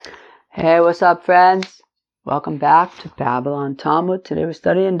Hey, what's up, friends? Welcome back to Babylon Talmud. Today we're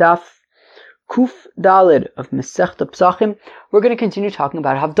studying Daf Kuf Dalid of Masechta Pesachim. We're going to continue talking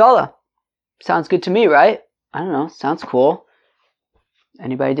about Havdalah. Sounds good to me, right? I don't know. Sounds cool.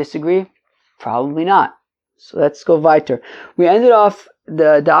 Anybody disagree? Probably not. So let's go weiter. We ended off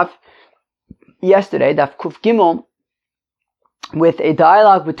the Daf yesterday, Daf Kuf Gimel, with a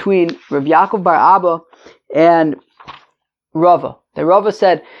dialogue between Rav Yaakov bar Abba and Rava. The Rava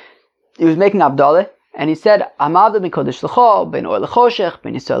said, he was making Havdalah, and he said, Amavda ben Kodesh L'cho, ben Or L'choshech,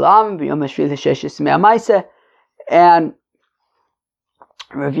 ben Yisrael Am, ben Yom HaShvi L'Sheshes Mea Maaseh. And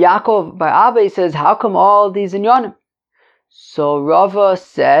Rav Yaakov bar Abba, he says, how come all these inyanim? So Rava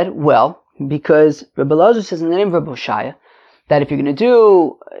said, well, because Rabbi Elazar says in the name of Rabbi Hoshaya, that if you're going to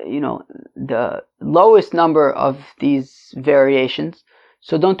do, the lowest number of these variations,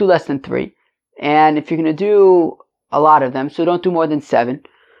 so don't do less than 3. And if you're going to do a lot of them, so don't do more than 7.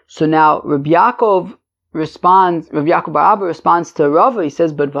 So now Rabbi Yaakov bar Abba responds to Rava. He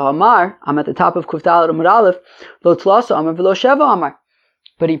says, but v'hamar, I'm at the top of Kuf Daled Amud Aleph, lo tlasa amar v'lo sheva amar.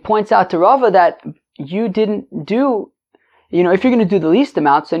 But he points out to Rava that you didn't do, if you're going to do the least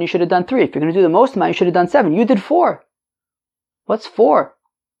amounts, then you should have done 3. If you're going to do the most amount, you should have done 7. You did 4. What's 4?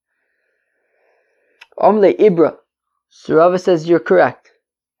 Omle Ibra. So Rava says you're correct.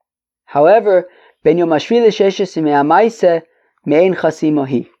 However, ben Yom HaShvi L'Sheshes Mea Maaseh me'ein chasimo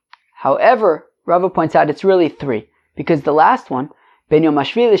hi. However, Rava points out it's really 3, because the last one, ben Yom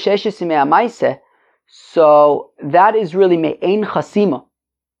HaShvi L'Sheshes Mea Maaseh, so that is really me'ein chasimo.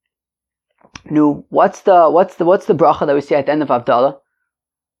 Now, what's the bracha that we see at the end of Havdalah?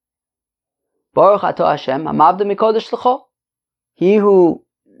 Baruch Atah Hashem, Hamavda Mikodesh L'cho. He who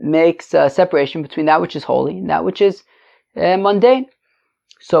makes a separation between that which is holy and that which is mundane.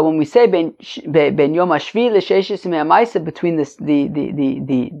 So when we say ben Yom HaShvi L'Sheshes Mea Maaseh, between the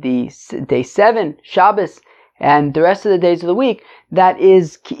day 7, Shabbos, and the rest of the days of the week, that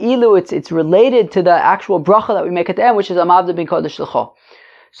is ki'ilu, it's related to the actual bracha that we make at the end, which is Amavda ben Kodesh L'cho.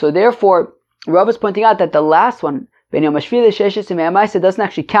 So therefore, Rav is pointing out that the last one, ben Yom HaShvi L'Sheshes Mea Maaseh, doesn't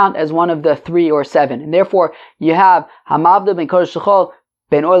actually count as one of the 3 or 7, and therefore you have Hamavda ben Kodesh L'cho,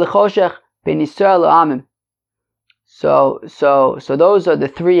 ben Or L'choshech, ben Yisrael Amim. So those are the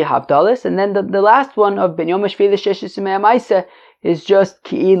 3 Havdalahs, and then the last one of Ben Yom HaShvi L'Sheshes Mea Maaseh is just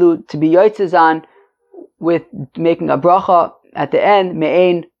ki'ilu, to be yotzes on, with making a bracha at the end,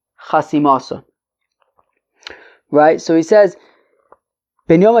 me'ein chasimasa. Right? So he says,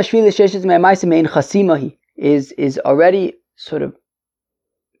 Ben Yom HaShvi L'Sheshes Mea Maaseh me'ein chasimahi is already sort of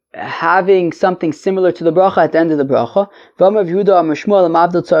having something similar to the bracha at the end of the bracha. And Rav Yehuda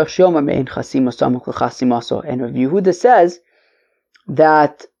says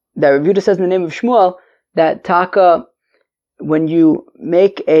that Rav Yehuda says in the name of Shmuel that taka, when you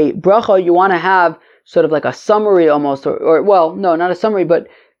make a bracha, you want to have sort of like a summary almost, or no, not a summary, but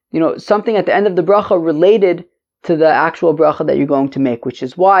something at the end of the bracha related to the actual bracha that you're going to make, which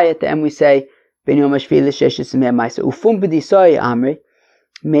is why at the end we say Ben Yom HaShvi L'Sheshes Mea Maaseh Ufum b'disai amri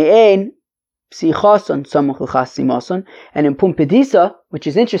me'ein psichason samuch l'chasimason. And in Pumbedisa, which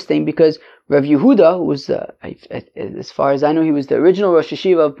is interesting because Rav Yehuda, who was as far as I know, he was the original Rosh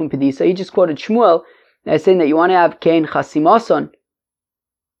Hashiva of Pumbedisa, he just quoted Shmuel as saying that you want to have kein chasimason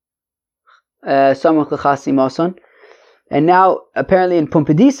samuch l'chasimason. And now apparently in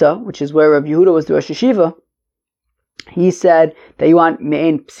Pumbedisa, which is where Rav Yehuda was the Rosh Hashiva, he said that you want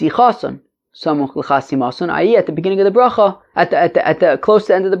me'ein psichason samuch l'chasimason, i.e. at the beginning of the bracha, at the close to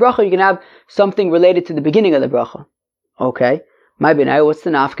the end of the bracha, you can have something related to the beginning of the bracha. Okay, my benai, what's the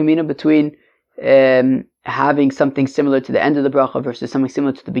nafkamina between having something similar to the end of the bracha versus something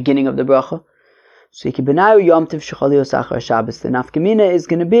similar to the beginning of the bracha? So benai yom tiv shechali osachar Shabbos. The nafkamina is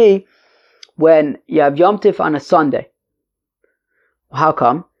going to be when you have yom tiv on a Sunday. How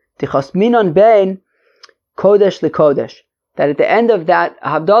come? Tichas minon bein kodesh lekodesh. That at the end of that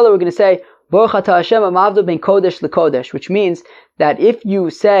Havdalah we're going to say Baruch Atah Hashem Amavda ben Kodesh L'Kodesh, which means that if you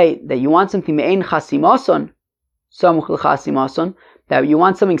say that you want something me'ein chasimason, samuch l'chasimason, that you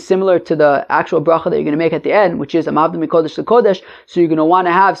want something similar to the actual bracha that you're going to make at the end, which is Amavda ben Kodesh L'Kodesh, so you're going to want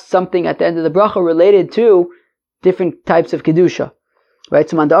to have something at the end of the bracha related to different types of kedusha. Right?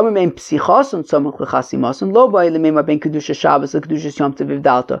 So mandamim me'ein psichason samuch l'chasimason, lo ba'i l'meimar ben kedusha Shabbos l'kedusha Yom Tov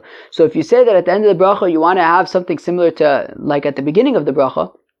V'Vdalta. So if you say that at the end of the bracha you want to have something similar to like at the beginning of the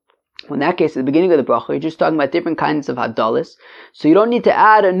bracha, in that case, at the beginning of the bracha, you're just talking about different kinds of Havdalahs. So you don't need to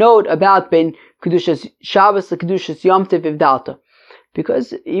add a note about ben kedushas Shabbos l'kedushas Yom Tov V'Vdalta,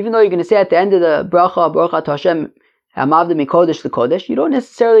 because even though you're going to say at the end of the bracha Baruch Atah Hashem Hamavda mikodesh l'kodesh. You don't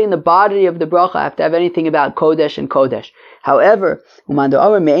necessarily in the body of the bracha have to have anything about kodesh and kodesh. However,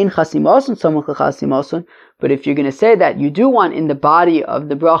 but if you're going to say that you do want in the body of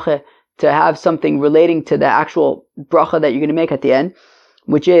the bracha to have something relating to the actual bracha that you're going to make at the end,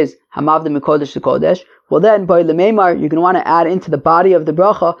 which is Hamavda mikodesh l'kodesh, well then, by Lememar, you're going to want to add into the body of the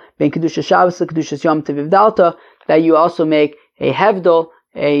bracha, ben Kedusha Shabbos to Kedusha Yom Tov V'Vdalta, that you also make a hevdol,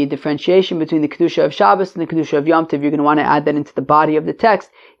 a differentiation between the Kedusha of Shabbos and the Kedusha of Yom Tov. You're going to want to add that into the body of the text.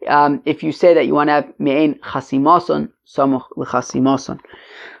 If you say that you want to have me'ein chasimason, samuch l'chasimason.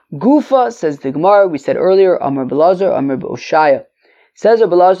 Gufa, says the Gemara, we said earlier, Amar Belazar, Amar Be'oshaya. Says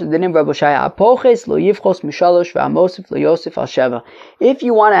Rabbi Belazar, the name of Rabbi Oshaya, Apoches lo yivchos mishalosh ve'amosif lo yosef al sheva. If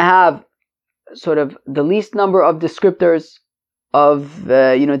you want to have sort of the least number of descriptors of,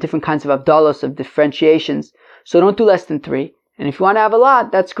 different kinds of avdalos, of differentiations, so don't do less than 3. And if you want to have a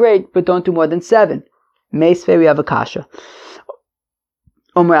lot, that's great, but don't do more than 7. Meisvei, we have a kasha.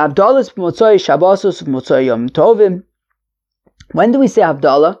 Omer avdalos b'motzoi shabbosos v'motzoi yom tovim. When do we say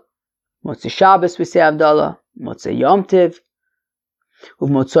avdalah? Motzei Shabbos we say avdalah. Motzei Yom Tov.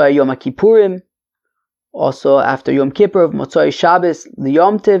 Uv'motzoi Yom HaKippurim. Also after Yom Kippur, Motzoi Shabbos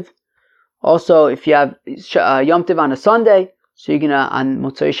l'Yom Tov. Also if you have Yom Tov on a Sunday, so you're gonna on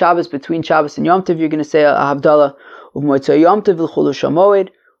Motzoi Shabbos, between Shabbos and Yom Tov, you're gonna say avdalah. Uv'motzoi Yom Tov l'chulu shamoed.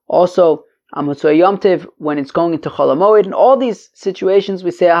 Also on Motzoi Yom Tov when it's going into Chol HaMoed. In all these situations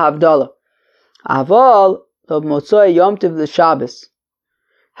we say havdalah. Aval Motzoi Yom Tov l'Shabbos.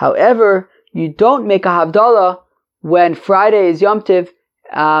 However, you don't make a havdalah when Friday is Yom Tov,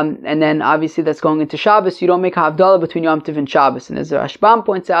 and then obviously that's going into Shabbos. You don't make a havdalah between Yom Tov and Shabbos. And as the Rashbam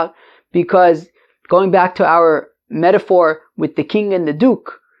points out, because going back to our metaphor with the king and the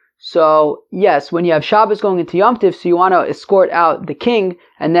duke, so yes, when you have Shabbos going into Yom Tov, so you want to escort out the king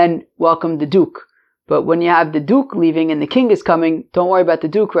and then welcome the duke. But when you have the duke leaving and the king is coming, don't worry about the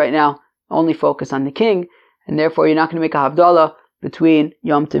duke right now. Only focus on the king, and therefore you're not going to make a havdalah between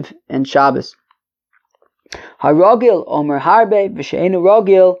Yom Tov and Shabbos. Harogil Omer Harbe V'She'enu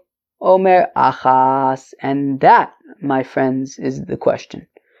Rogil Omer Achas. And that, my friends, is the question.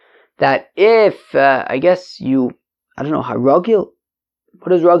 That if, Harogil, what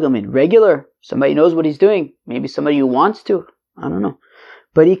does Rogil mean? Regular? Somebody knows what he's doing. Maybe somebody who wants to. I don't know.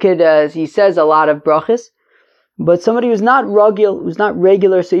 But he could, he says a lot of brachas. But somebody who's not Rogil, who's not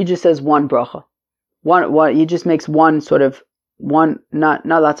regular, so he just says one bracha. One, he just makes one, not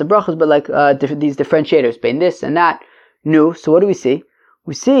lots of brachas, but like these differentiators, between this and that, new. So what do we see?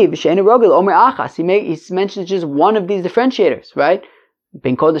 We see V'She'enu Rogil Omer Achas. He mentions just one of these differentiators, right?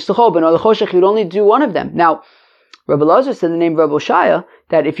 Ben Kodesh L'Chol, Ben Or L'Choshech, you'd only do one of them. Now, Rabbi Elazar said in the name of Rabbi Oshaya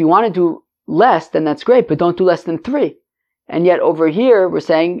that if you want to do less, then that's great, but don't do less than 3. And yet over here we're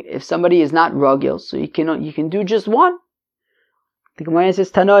saying if somebody is not Rogil, so you can do just one. The Gemara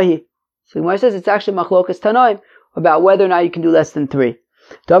says Tanohi. So the Gemara says it's actually Machlokas Tanoim about whether or not you can do less than 3.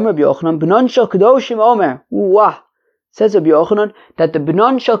 Dam Rabbi Yochanan, B'non Shel Kedoshim Omer. Says Rabbi Yochanan that the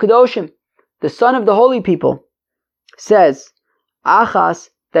B'non Shel Kedoshim, the son of the holy people, says Achas,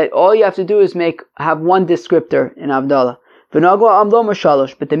 that all you have to do is have one descriptor in Avdalah. V'nagwa Amlo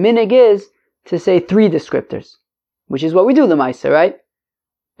Shalosh. But the minig is to say 3 descriptors, which is what we do l'maisa, right?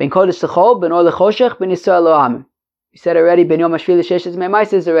 Ben Kodesh L'Chol, Ben Or L'Choshech, Ben Yisrael Lo Amim. We said already, Ben Yom HaShvi L'Sheshes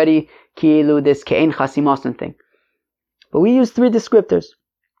Me'maisa is already ki'ilu, this ke'en chasimosan thing. But we use 3 descriptors.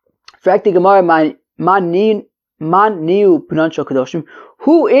 Frakti Gemara, man niu B'non Shel Kedoshim.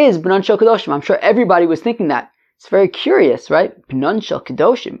 Who is B'non Shel Kedoshim? I'm sure everybody was thinking that. It's very curious, right? B'non Shel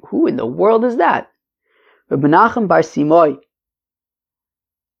Kedoshim. Who in the world is that? Rabbi Menachem Bar Simoy.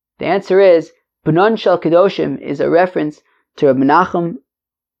 The answer is, B'non Shel Kedoshim is a reference to Rabbi Menachem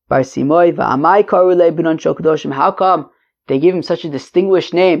Bar Simoy. Va'amai karu le B'non Shel Kedoshim. How come they give him such a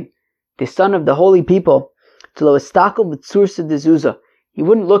distinguished name? The son of the holy people. To lo estakel b'tzursa dezuza. He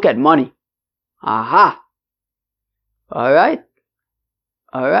wouldn't look at money. Aha. Alright.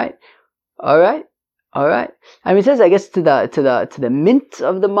 I mean, it says, I guess, to the mint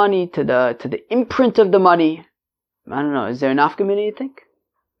of the money, to the imprint of the money. I don't know. Is there an afkamina, you think?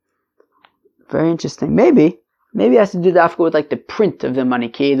 Very interesting. Maybe it has to do the afka with like the print of the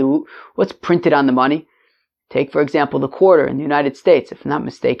money. What's printed on the money? Take, for example, the quarter in the United States. If I'm not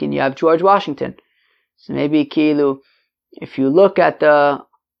mistaken, you have George Washington. So maybe if you look at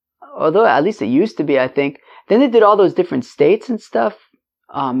although at least it used to be, I think. Then they did all those different states and stuff.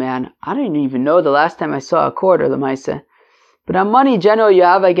 Oh man, I don't even know the last time I saw a quarter, Lamaisa. But on money in general, you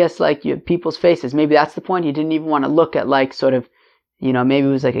have, I guess, like people's faces. Maybe that's the point. You didn't even want to look at like sort of, maybe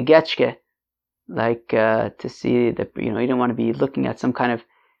it was like a getchke. Like, to see you didn't want to be looking at some kind of,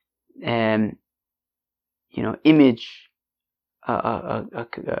 image,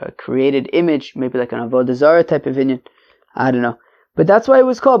 a created image, maybe like an Avodah Zarah type of inyan. I don't know. But that's why it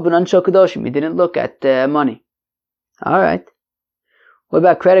was called Banan Shel Kadoshim. We didn't look at money. Alright. What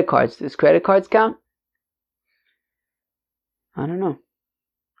about credit cards? Does credit cards count? I don't know.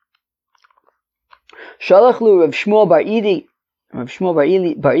 Shalach lu Rav Shmuel Bar Idi. Rav Shmuel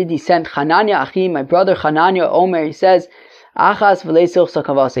Bar Idi sent Hananya Achi, my brother Hananya Omer. He says, Achas v'lei silch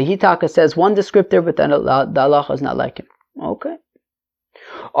sakavasa. Hitaka says one descriptor, but then the halacha is not like him. Okay.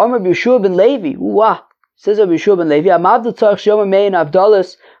 Omer Yeshua ben Levi. Uwah. Says Rabbi Yeshua ben Levi, Amavdu tzarich shomer mein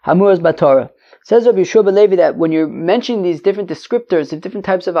avdalos hamuras b'Torah. Says Rabbi Yeshua ben Levi that when you're mentioning these different descriptors of different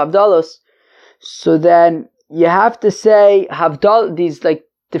types of avdalos, so then you have to say havdal, these like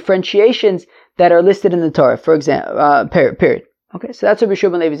differentiations that are listed in the Torah. For example, period. Okay, so that's Rabbi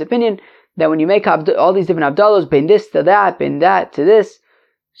Yeshua ben Levi's opinion, that when you make all these different avdalos, ben this to that, ben that to this,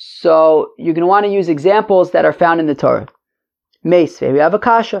 so you're going to want to use examples that are found in the Torah. Meis, we have a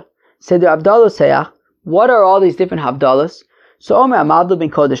kasha. Said the avdalos sayach. What are all these different havdalas? So Omer Amavdu ben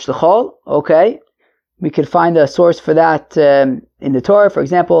Kodesh L'chol. Okay, we could find a source for that in the Torah. For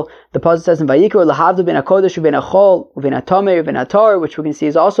example, the pasuk says in Vayikra L'havdu ben HaKodesh u'ben HaChol u'ben HaTomei u'ben HaTor, which we can see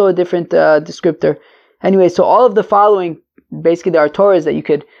is also a different descriptor. Anyway, so all of the following, basically there are Torahs that you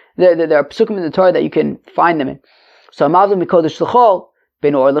could, there are psukim in the Torah that you can find them in. So Amavdu ben Kodesh L'chol,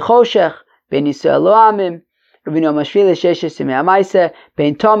 ben Or L'choshech, ben Yisrael Lo'amim, ben Mashvil L'Sheshes Simei Amaisa,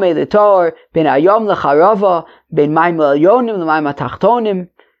 ben Tomei L'Tor, ben Ayom L'Charava, ben Maim L'Yonim L'Maim Atachtonim,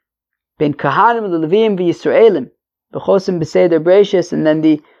 ben Kahanim L'Levim V'Yisraelim, B'chosim B'Seder Breishis, and then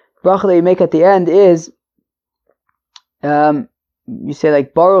the bracha that you make at the end is, you say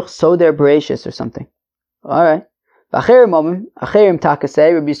like Baruch Soder Breishis or something. Alright. V'acherim Omim, Acherim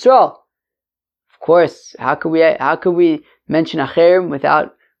Takasei, Rabbi Yisrael. Of course, how could we mention Acherim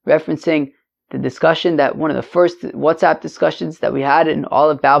without referencing the discussion that one of the first WhatsApp discussions that we had in all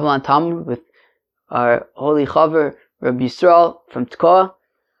of Babylon Talmud with our holy chaver Rabbi Yisrael from Tekoa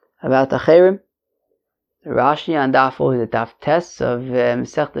about Acherim. The Rashi on the Daf Tes of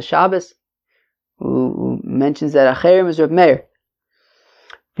Masechta Shabbos, who mentions that Acherim is Reb Meir.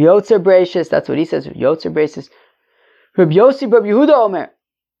 Yotzer Breishis, that's what he says. Yotzer Breishis. Reb Yossi, Reb Yehuda Omer,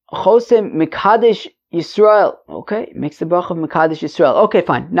 Chosem Mekadesh Yisrael. Okay, makes the bracha of Mekadesh Yisrael. Okay,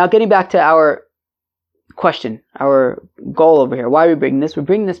 fine. Now getting back to our question, our goal over here. Why are we bringing this? We're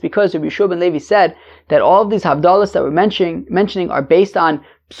bringing this because Rabbi Yeshua ben Levi said that all of these havdalas that we're mentioning are based on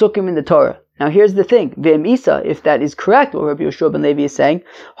psukim in the Torah. Now here's the thing. V'em Isa, if that is correct, what Rabbi Yeshua ben Levi is saying,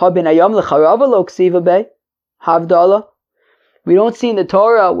 Ha ben ayam l'charava lo ksiva be havdalah. We don't see in the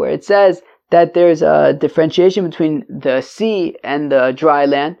Torah where it says that there's a differentiation between the sea and the dry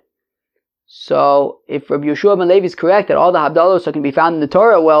land. So, if Rabbi Yeshua ben Levi is correct that all the havdalos can be found in the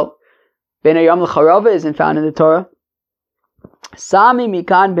Torah, well, ben ayam l'charava isn't found in the Torah. Sami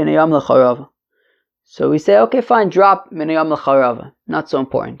mikan ben ayam l'charava. So we say, okay, fine, drop ben ayam l'charava. Not so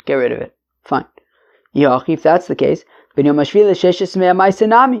important. Get rid of it. Fine. Yach, if that's the case, ben yom hashvi l'sheshes mei amaisa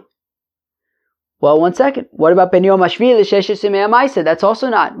nami. Well, one second. What about ben yom hashvi l'sheshes mei amaisa? That's also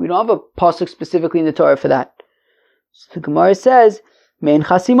not. We don't have a pasuk specifically in the Torah for that. So the Gemara says, mein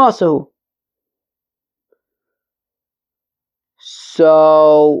chasimosahu.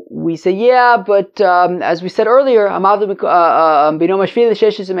 So we say, yeah, but as we said earlier,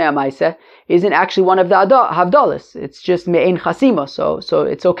 isn't actually one of the havdalas. It's just me'en chasima. So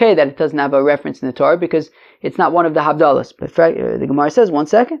it's okay that it doesn't have a reference in the Torah because it's not one of the havdalas. But the Gemara says, one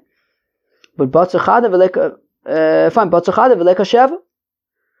second. But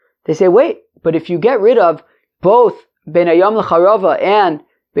they say, wait, but if you get rid of both ben ayam l'charava and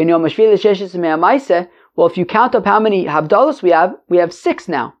ben yom hashvi l'sheshes me'amaisa, well, if you count up how many havdalos we have 6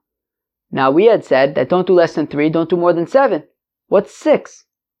 now. Now, we had said that don't do less than 3, don't do more than 7. What's 6?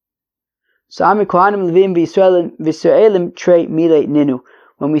 So, Amir Kohanim Levim v'Yisraelim trei milei ninu.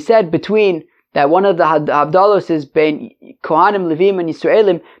 When we said between that one of the havdalos is ben Kohanim Levim and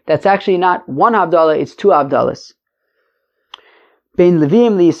Yisraelim, that's actually not one havdalah, it's 2 havdalas. Ben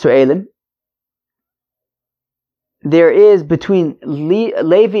Levim li-Yisraelim, there is between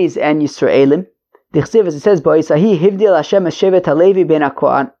Levis and Yisraelim, as it says, period,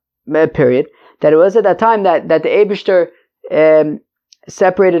 that it was at that time that the Eibishter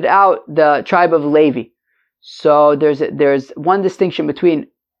separated out the tribe of Levi. So there's one distinction between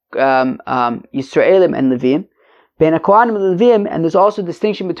Yisraelim and Levim, Ben Kohanim and Levim, and there's also a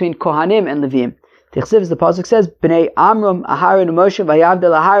distinction between Kohanim and Levim. The pasuk says, Bnei Amram Aharon Moshe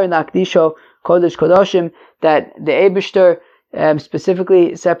Vayavdel Aharon Akdisho Kodesh Kodashim, that the Eibishter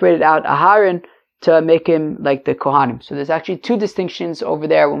specifically separated out Aharon to make him like the Kohanim. So there's actually two distinctions over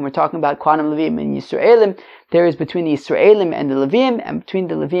there when we're talking about Kohanim, Levim, and Yisraelim. There is between the Yisraelim and the Levim, and between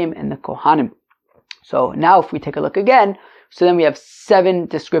the Levim and the Kohanim. So now if we take a look again, so then we have 7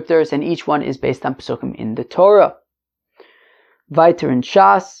 descriptors, and each one is based on Pesukim in the Torah. Weiter in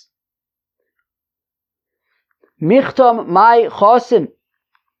Shas. Michtam Mai Chosim.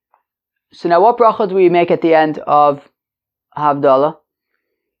 So now what bracha do we make at the end of Havdalah?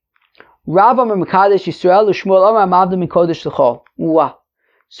 Rav Amar Mekadesh Yisrael U'Shmuel Amar Mavda Mikodesh L'chol.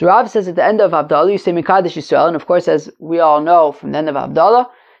 So Rav says at the end of Havdalah, you say Mekadesh Yisrael, and of course, as we all know from the end of Havdalah,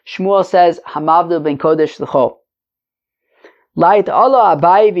 Shmuel says Hamavda Ben Kodesh L'chol. Lait Allah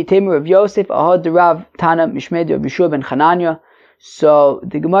Abayi V'Teimu Rav Yosef Ahod Rav Tana Mishmed Rav Yeshua Ben Chananya. So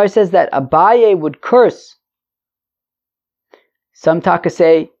the Gemara says that Abaye would curse. Some Taka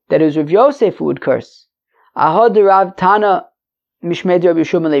say that it was Rav Yosef who would curse. Ahod Rav Tana Mishmed Rav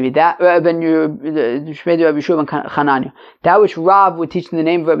Yeshua Ben Levi. Mishmed Rav Yeshua Ben Chananya. That which Rav would teach in the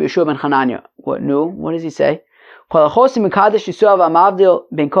name of Rav Yeshua Ben Chananya. What new? What does he say? That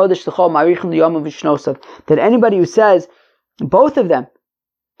anybody who says both of them,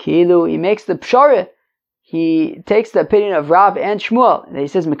 Kilu, he makes the pshara, he takes the opinion of Rav and Shmuel, and he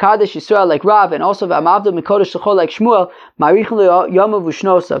says Mekadesh Yisrael like Rav, and also V'amavdu Mikodesh L'chol like Shmuel, Marichim Yomav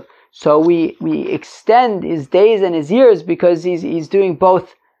V'shnosav. So we extend his days and his years because he's doing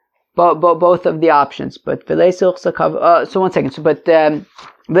both of the options. But so 1 second. So but in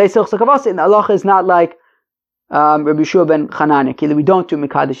the Allah is not like Rabbi Yeshua ben Chananya. We don't do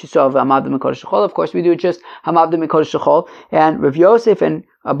Mekadesh Yisrael V'amavdu Mikodesh L'chol. Of course, we do just Hamavdu Mikodesh L'chol. And Rav Yosef and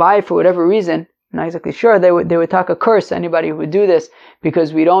Abai, for whatever reason, I'm not exactly sure, they would talk a curse anybody who would do this,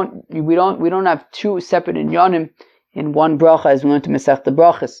 because we don't have 2 separate inyanim in one bracha as we learned to Masechta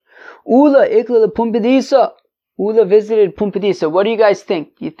Brachas. Ula ikla Pumbedisa. Ula visited Pumbedisa. What do you guys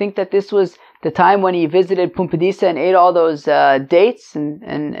think? Do you think that this was the time when he visited Pumbedisa and ate all those dates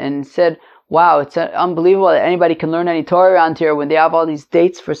and said, wow, it's unbelievable that anybody can learn any Torah around here when they have all these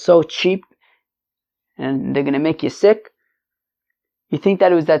dates for so cheap and they're going to make you sick? You think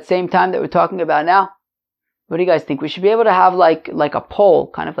that it was that same time that we're talking about now? What do you guys think? We should be able to have like a poll,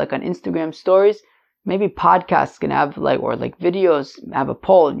 kind of like on Instagram stories. Maybe podcasts can have or videos have a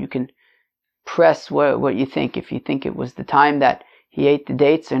poll, and you can press what you think, if you think it was the time that he ate the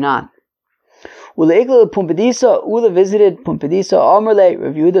dates or not. Ula visited Pumbedisa. Amrle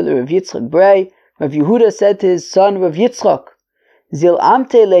Rav Yehuda Rav Yitzchak Brei. Rav Yehuda said to his son Rav Yitzchak, Zil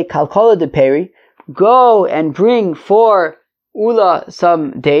amte le kalkola de peri. Go and bring for Ula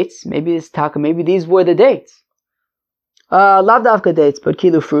some dates. Maybe these were the dates. Lavdavka dates, but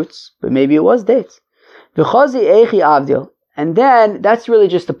kilu fruits. But maybe it was dates. V'chazi eichi avdil. And then that's really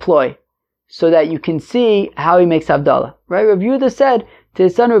just a ploy, so that you can see how he makes Havdalah. Right? Rav Yehuda said to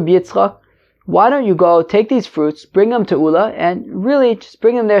his son Rav Yitzchak, why don't you go take these fruits, bring them to Ula, and really just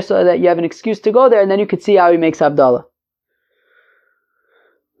bring them there so that you have an excuse to go there, and then you could see how he makes Havdalah.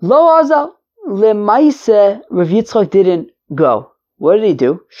 Lo azal lemaise, Rav Yitzchak didn't go. What did he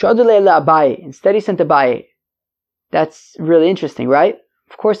do? Shadule Abaye. Instead he sent Abaye. That's really interesting, right?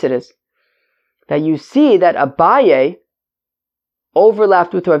 Of course it is. That you see that Abaye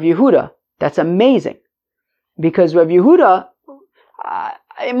overlapped with Rav Yehuda. That's amazing. Because Rav Yehuda,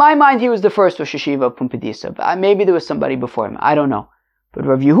 in my mind, he was the first Rosh Hashiva of Pumbedisa. Maybe there was somebody before him. I don't know. But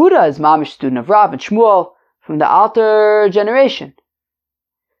Rav Yehuda is mamish student of Rav and Shmuel from the Alter generation.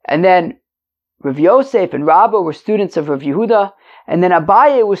 And then Rav Yosef and Rabbah were students of Rav Yehuda. And then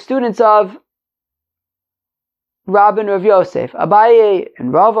Abaye was students of Rabbah and Rav Yosef. Abaye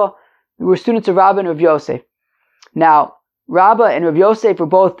and Rava were students of Rabbah and Rav Yosef. Now, Rabbah and Rav Yosef were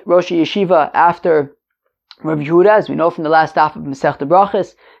both Rosh Yeshiva after Rav Yehuda, as we know from the last half of Masechta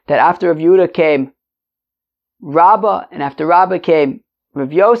Brachas, that after Rav Yehuda came Rabbah, and after Rabbah came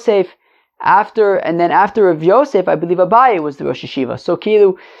Rav Yosef, and then after Rav Yosef, I believe Abaye was the Rosh Yeshiva. So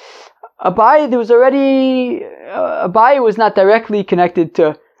Kilu, Abaye was not directly connected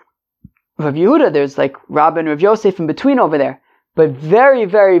to Rav Yehuda. There's Rabbah and Rav Yosef in between over there. But very,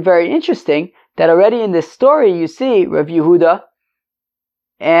 very, very interesting that already in this story you see Rav Yehuda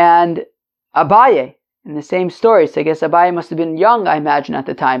and Abaye in the same story. So I guess Abaye must have been young, I imagine, at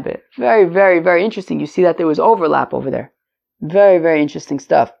the time. But very, very, very interesting. You see that there was overlap over there. Very, very interesting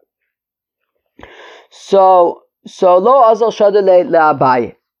stuff. So lo azal shadale la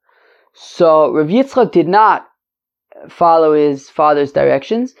Abaye. So Rav Yitzchak did not follow his father's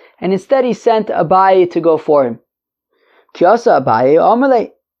directions, and instead he sent Abaye to go for him. Kiyasa Abaye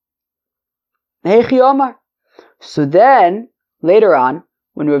Omerle. Heichi Omar. So then, later on,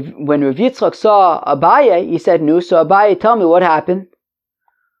 when Rav Yitzchak saw Abaye, he said, no, so Abaye, tell me what happened.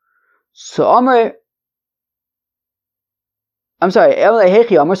 So Amalei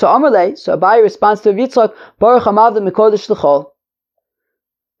Hechi Amar. So Amalei. So Abaye responds to Yitzchak, Baruch Hamavda Mikodesh L'chol.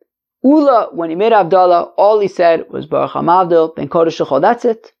 Ula, when he made Havdalah, all he said was Baruch Hamavdil Ben Kodesh L'chol. That's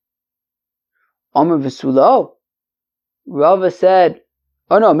it. Amar V'Sula. Rava said,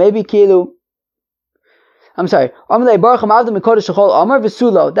 oh no, maybe Kilu. I'm sorry. Amalei Baruch Hamavdil Ben Kodesh L'chol. Amar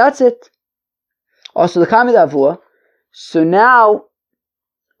V'Sula. That's it. Also the Kamid Avua. So now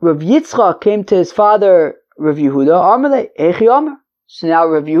Rav Yitzchak came to his father Rav Yehuda. Amalei Hechi Amar. So now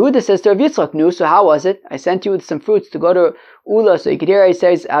Rav Yehuda says to Rav Yitzchak, no, so how was it? I sent you with some fruits to go to Ula so you could hear how he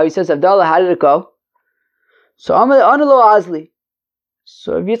says Havdalah. How did it go? So Amalei Analo Azli.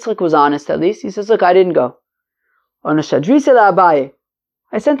 So Rav Yitzchak was honest at least. He says, look, I didn't go. Anashadrisa la Abaye.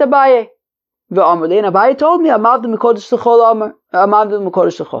 I sent Abaye. Ve'Amalei, and Abaye told me, Amavda Mikodesh L'chol Amar. Amavda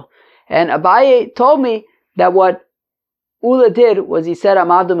Mikodesh L'chol. And Abaye told me that what Ula did was he said,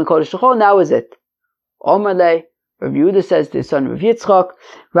 Amavda Mikodesh L'chol, and that was it. Amalei. Rav Yehuda says to his son Rav Yitzchak,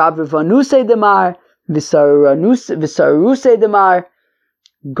 Rav Vanusei Demar, Visarusei Demar,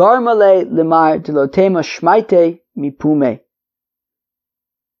 Garmale Lemar Delotema Shmaite Mipume.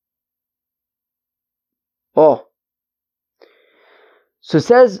 Oh. So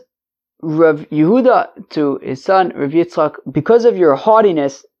says Rav Yehuda to his son Rav Yitzchak, because of your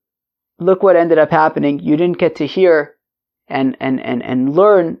haughtiness, look what ended up happening. You didn't get to hear and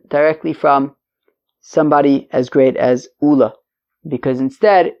learn directly from somebody as great as Ula, because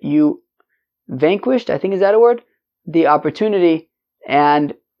instead you vanquished, I think is that a word, the opportunity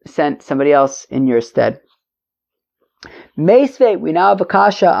and sent somebody else in your stead. Meisve, we now have a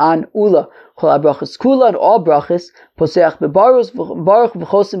kasha on Ula. Kol brachas kula, and all brachas poseach bebaruch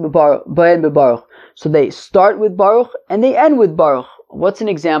v'chosim bebaruch. So they start with baruch and they end with baruch. What's an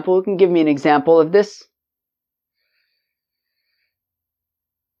example? Who can give me an example of this?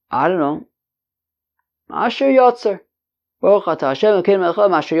 I don't know. Asher Yotzer. Baruch Atah Hashem Elokeinu melech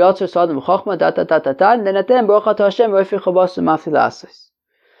haolam Asher Yotzer Sodom v'chochma and then at the end Baruch Atah Hashem Rofi Chabos u'Mafti L'Asos.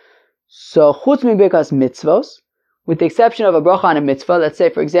 So chutz mi birkas mitzvos, with the exception of a bracha on a mitzvah, let's say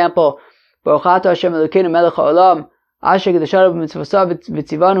for example Baruch Atah Hashem Elokeinu melech haolam Asher Kedashanu b'mitzvosav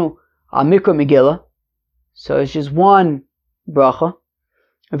v'tzivanu al Mikra Megillah. So it's just one bracha.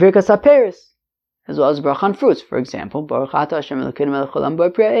 Birkas haperes, as well as bracha on fruits. For example, Baruch Atah Hashem Elokeinu melech haolam bo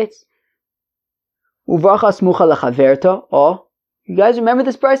priya eitz. Uvracha smucha lechaverta. Oh, you guys remember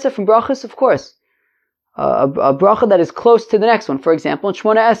this brisa from brachas? Of course. A bracha that is close to the next one. For example, in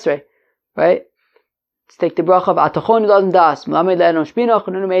Shmona Esrei, right? Let's take the bracha of Atachon Yudam Das. Melamed le'enon shbina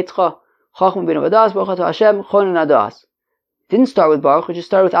chonenu meitcha chachma bina v'das Baruch Atah Hashem chonen adas. Didn't start with baruch. It just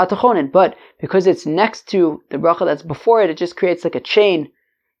started with Atachonin. But because it's next to the bracha that's before it, it just creates like a chain,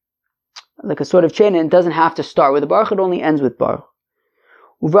 like a sort of chain, and it doesn't have to start with the baruch. It only ends with baruch.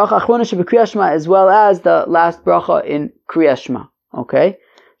 Uvracha achrona sheb'Kriyas Shema, as well as the last bracha in Kriyas Shema. Okay,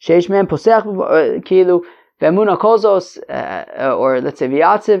 sheish men posech kilu ve'emuna kozos, or let's say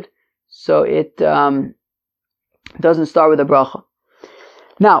v'yatziv. So it doesn't start with a bracha.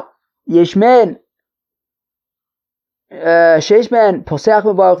 Now yesh men sheish men posech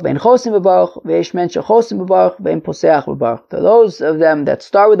b'baruch ve'en chosim b'baruch ve'yesh men shechosim b'baruch ve'en posech b'baruch. Those of them that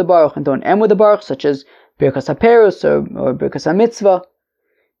start with the baruch and don't end with the baruch, such as birkas haperus or birkas hamitzvah.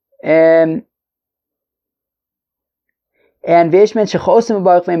 And Veishmen Shechosim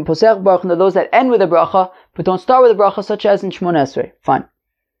Baruch Veim Posech Baruch, and those that end with a bracha but don't start with a bracha, such as in Shmona Esrei. Fine.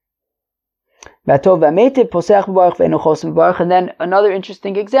 Hatov v'Ameitiv Posech Baruch Veinu Chosim Baruch, and then another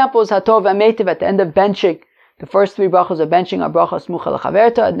interesting example is Hatov v'Ameitiv at the end of benching. The first three brachas of benching are bracha smucha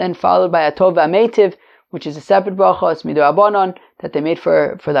lechaverta, and then followed by Hatov v'Ameitiv, which is a separate bracha. It's midrabanan that they made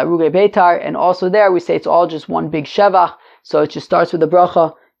for the Arugei Beitar, and also there we say it's all just one big shevach, so it just starts with the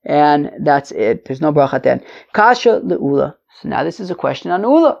bracha. And that's it. There's no bracha at the end. Kasha le'ula. So now this is a question on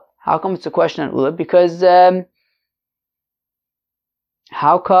ula. How come it's a question on ula? Because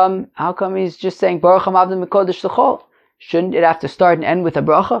how come he's just saying Baruch Hamavda Mikodesh L'chol? Shouldn't it have to start and end with a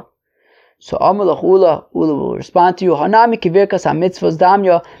bracha? So Amalach Ula will respond to you. Hanami kivirkas hamitzvos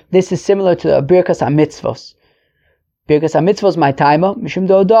damya. This is similar to the birkas hamitzvos. Birkas hamitzvos my timer. Mishum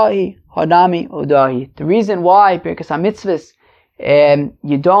do odahi. Hanami odahi. The reason why birkas hamitzvos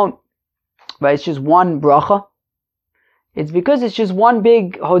you don't, but it's just one bracha. It's because it's just one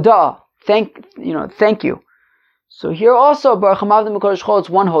big hodah. Thank you. So here also, Baruch Hamavda Mikodesh L'chol,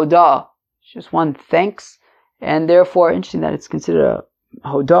 it's one hodah. It's just one thanks, and therefore, interesting that it's considered a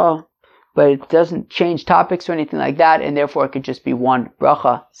hodah, but it doesn't change topics or anything like that, and therefore it could just be one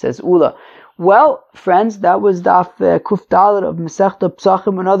bracha, says Ula. Well, friends, that was daf Kuf Dalet of Masechta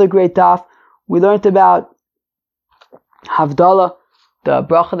Psachim, another great daf. We learned about Havdalah, the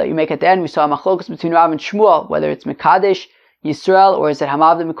bracha that you make at the end. We saw a machlokas between Rav and Shmuel, whether it's Mekadesh Yisrael or is it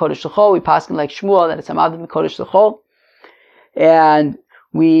Hamavda Mikodesh L'chol. We pass like Shmuel that it's Hamavda Mikodesh L'chol. And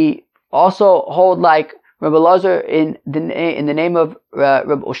we also hold like Rabbi Elazar in the name of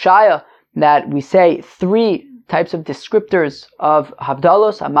Rabbi Oshaya that we say 3 types of descriptors of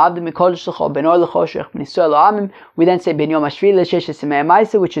Havdalos. Hamavda Mikodesh L'chol, Benor L'choshech, Ben Yisrael L'amim. We then say Ben Yom HaShvi L'Shesh Simei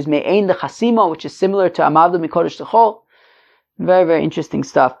Maisa, which is Me'ein L'Chasima, which is similar to Hamavda Mikodesh L'chol. Very, very interesting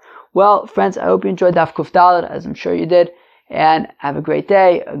stuff. Well, friends, I hope you enjoyed Daf Kuf Daled, as I'm sure you did. And have a great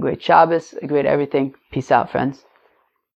day, a great Shabbos, a great everything. Peace out, friends.